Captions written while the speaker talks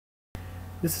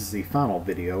This is the final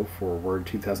video for Word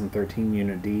 2013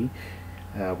 Unit D,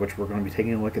 which we're going to be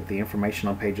taking a look at the information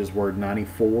on pages Word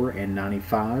 94 and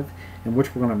 95, in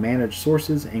which we're going to manage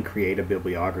sources and create a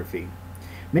bibliography.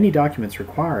 Many documents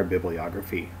require a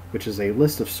bibliography, which is a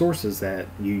list of sources that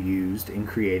you used in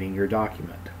creating your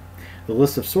document. The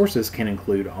list of sources can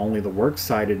include only the works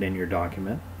cited in your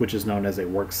document, which is known as a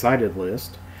works cited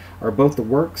list, or both the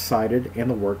works cited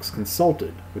and the works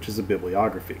consulted, which is a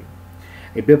bibliography.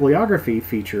 A bibliography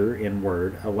feature in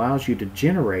Word allows you to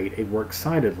generate a works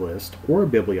cited list or a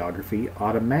bibliography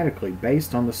automatically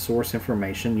based on the source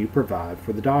information you provide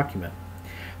for the document.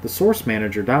 The Source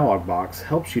Manager dialog box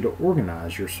helps you to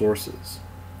organize your sources.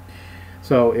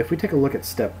 So if we take a look at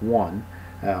step 1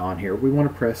 on here, we want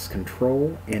to press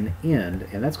Control and End,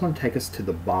 and that's going to take us to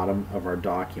the bottom of our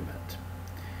document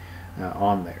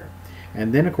on there.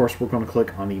 And then, of course, we're going to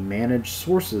click on the Manage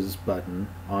Sources button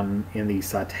in the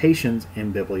Citations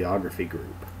and Bibliography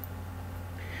group.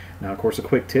 Now, of course, a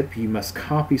quick tip, you must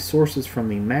copy sources from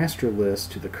the master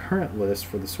list to the current list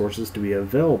for the sources to be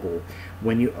available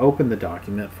when you open the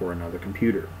document for another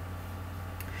computer.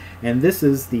 And this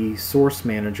is the Source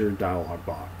Manager dialog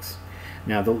box.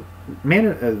 Now, the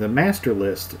master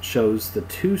list shows the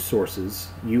 2 sources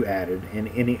you added and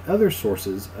any other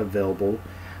sources available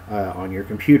on your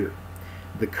computer.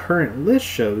 The current list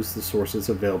shows the sources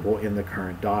available in the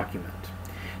current document.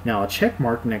 Now, a check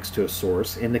mark next to a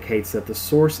source indicates that the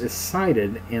source is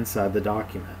cited inside the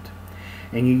document.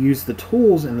 And you use the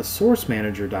tools in the Source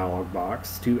Manager dialog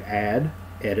box to add,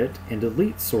 edit, and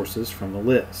delete sources from the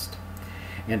list,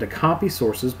 and to copy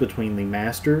sources between the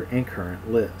master and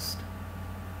current list.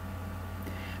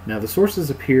 Now, the sources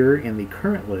appear in the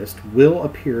current list will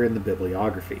appear in the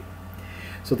bibliography.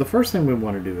 So the first thing we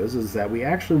want to do is that we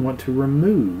actually want to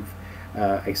remove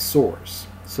a source.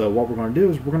 So what we're going to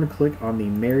do is we're going to click on the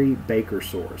Mary Baker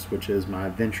source, which is My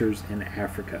Adventures in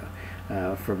Africa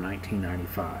from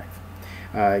 1995.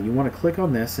 You want to click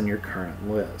on this in your current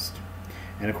list.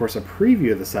 And of course, a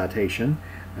preview of the citation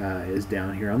is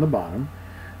down here on the bottom.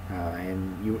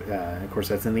 Of course,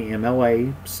 that's in the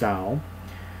MLA style.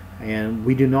 And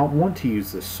we do not want to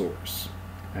use this source.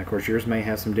 Of course, yours may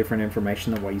have some different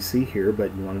information than what you see here,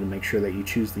 but you wanted to make sure that you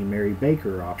choose the Mary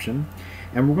Baker option.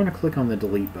 And we're going to click on the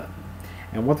Delete button.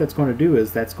 And what that's going to do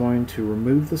is that's going to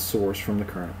remove the source from the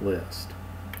current list.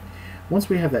 Once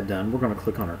we have that done, we're going to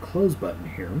click on our Close button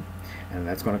here, and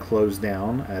that's going to close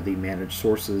down the Manage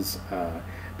Sources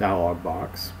dialog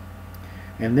box.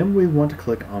 And then we want to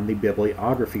click on the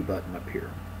Bibliography button up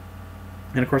here.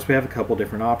 And of course, we have a couple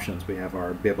different options. We have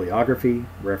our Bibliography,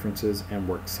 References, and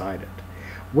Works Cited.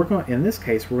 In this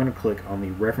case, we're going to click on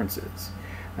the References,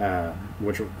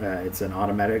 which it's an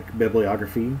automatic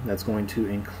bibliography that's going to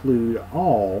include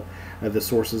all of the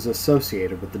sources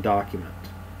associated with the document.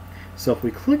 So if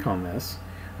we click on this,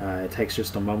 it takes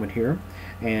just a moment here,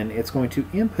 and it's going to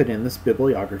input in this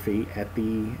bibliography at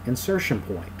the insertion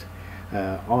point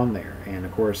on there. And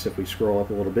of course, if we scroll up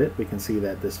a little bit, we can see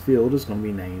that this field is going to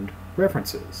be named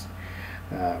References,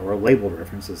 or labeled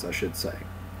References, I should say.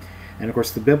 And of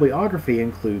course, the bibliography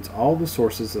includes all the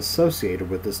sources associated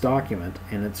with this document,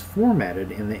 and it's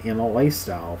formatted in the MLA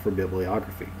style for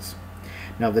bibliographies.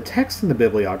 Now, the text in the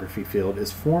bibliography field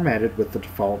is formatted with the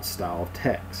default style of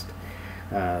text.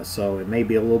 So it may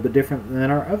be a little bit different than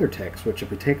our other text, which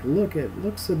if we take a look, it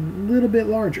looks a little bit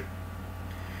larger.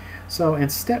 So in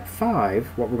step 5,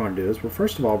 what we're going to do is,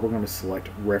 first of all, we're going to select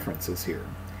References here.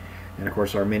 And of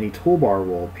course, our mini toolbar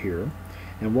will appear.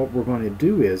 And what we're going to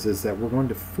do is that we're going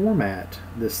to format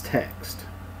this text.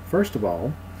 First of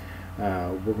all,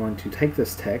 we're going to take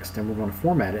this text and we're going to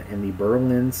format it in the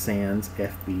Berlin Sans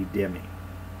FB Demi.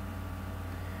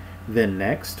 Then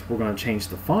next, we're going to change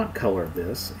the font color of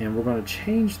this, and we're going to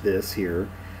change this here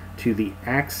to the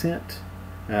Accent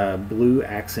Blue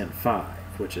Accent 5,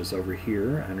 which is over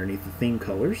here underneath the theme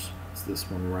colors. It's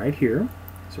this one right here.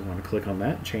 So we're going to click on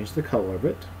that and change the color of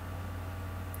it.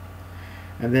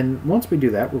 And then once we do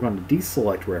that, we're going to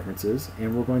deselect References,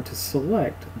 and we're going to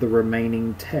select the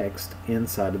remaining text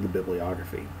inside of the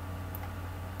bibliography.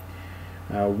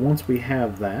 Once we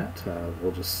have that,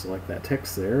 we'll just select that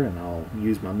text there, and I'll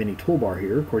use my mini toolbar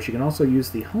here. Of course, you can also use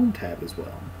the Home tab as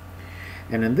well.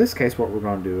 And in this case, what we're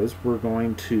going to do is we're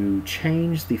going to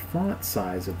change the font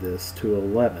size of this to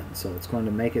 11. So it's going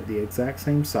to make it the exact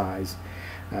same size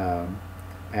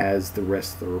as the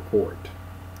rest of the report.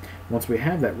 Once we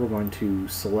have that, we're going to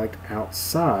select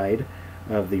outside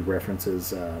of the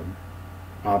References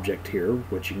object here,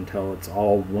 which you can tell it's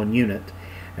all one unit.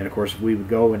 And of course, we would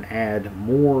go and add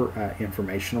more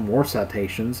information, more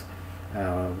citations.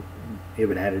 It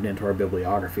would add it into our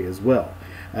bibliography as well.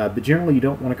 But generally, you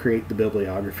don't want to create the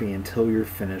bibliography until you're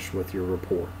finished with your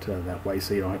report. That way,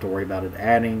 so you don't have to worry about it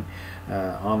adding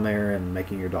on there and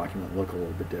making your document look a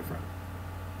little bit different.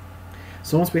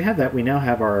 So once we have that, we now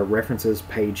have our references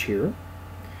page here.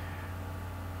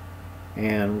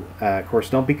 And of course,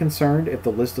 don't be concerned if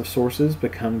the list of sources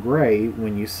become gray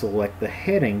when you select the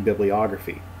heading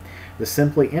Bibliography. This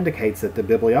simply indicates that the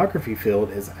bibliography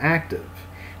field is active.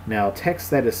 Now,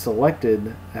 text that is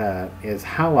selected is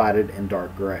highlighted in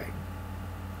dark gray.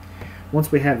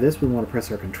 Once we have this, we want to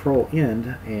press our Control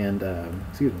End, and and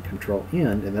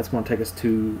that's going to take us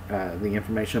to the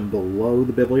information below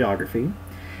the bibliography.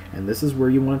 And this is where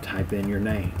you want to type in your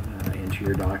name into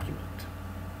your document.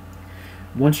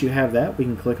 Once you have that, we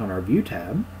can click on our View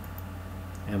tab,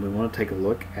 and we want to take a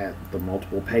look at the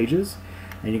multiple pages.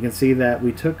 And you can see that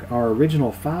we took our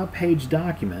original 5-page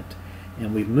document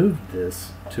and we've moved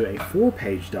this to a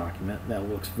 4-page document that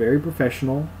looks very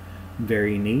professional,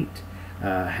 very neat,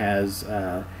 has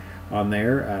on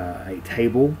there a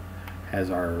table, has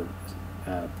our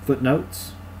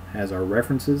footnotes, has our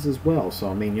references as well. So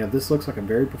I mean, this looks like a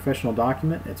very professional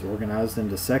document. It's organized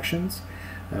into sections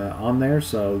on there.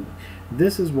 So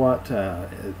this is what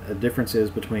a difference is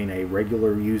between a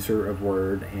regular user of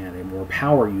Word and a more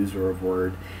power user of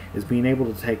Word, is being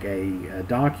able to take a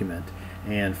document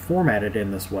and format it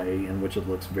in this way in which it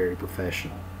looks very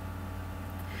professional.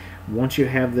 Once you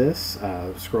have this,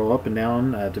 scroll up and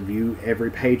down to view every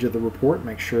page of the report.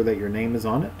 Make sure that your name is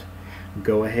on it.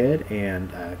 Go ahead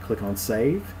and click on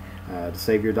Save to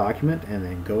save your document, and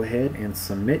then go ahead and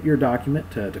submit your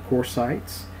document to Course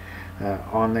Sites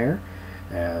on there.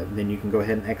 Then you can go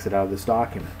ahead and exit out of this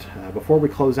document. Before we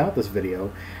close out this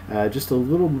video, just a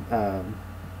little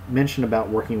mention about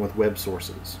working with web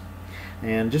sources.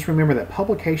 And just remember that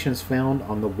publications found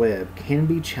on the web can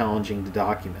be challenging to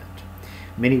document.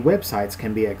 Many websites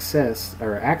can be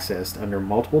accessed under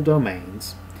multiple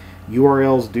domains.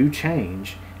 URLs do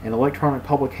change, and electronic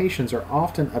publications are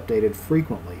often updated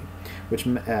frequently, which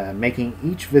making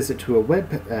each visit to a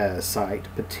web site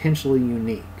potentially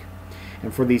unique.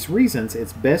 And for these reasons,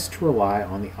 it's best to rely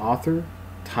on the author,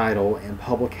 title, and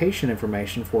publication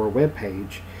information for a web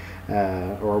page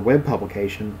or a web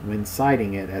publication when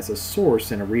citing it as a source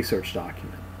in a research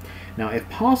document. Now, if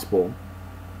possible,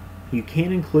 you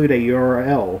can include a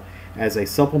URL as a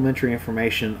supplementary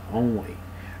information only,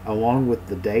 along with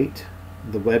the date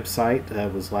the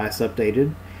website was last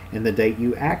updated and the date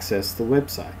you accessed the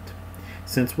website.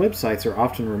 Since websites are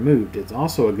often removed, it's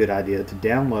also a good idea to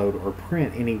download or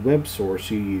print any web source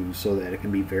you use so that it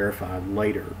can be verified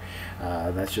later.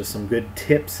 That's just some good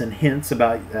tips and hints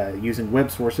about using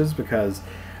web sources, because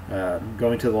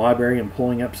going to the library and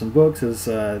pulling up some books is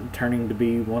turning to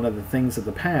be one of the things of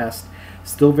the past.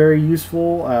 Still very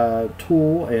useful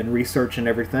tool in research and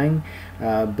everything,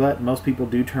 but most people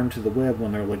do turn to the web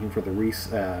when they're looking for the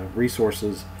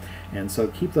resources. And so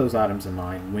keep those items in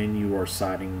mind when you are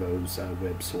citing those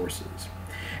web sources.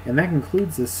 And that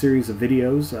concludes this series of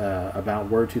videos about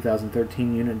Word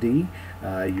 2013 Unit D.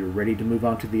 You're ready to move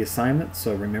on to the assignments,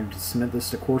 so remember to submit this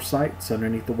to Course Sites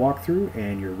underneath the walkthrough,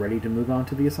 and you're ready to move on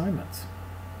to the assignments.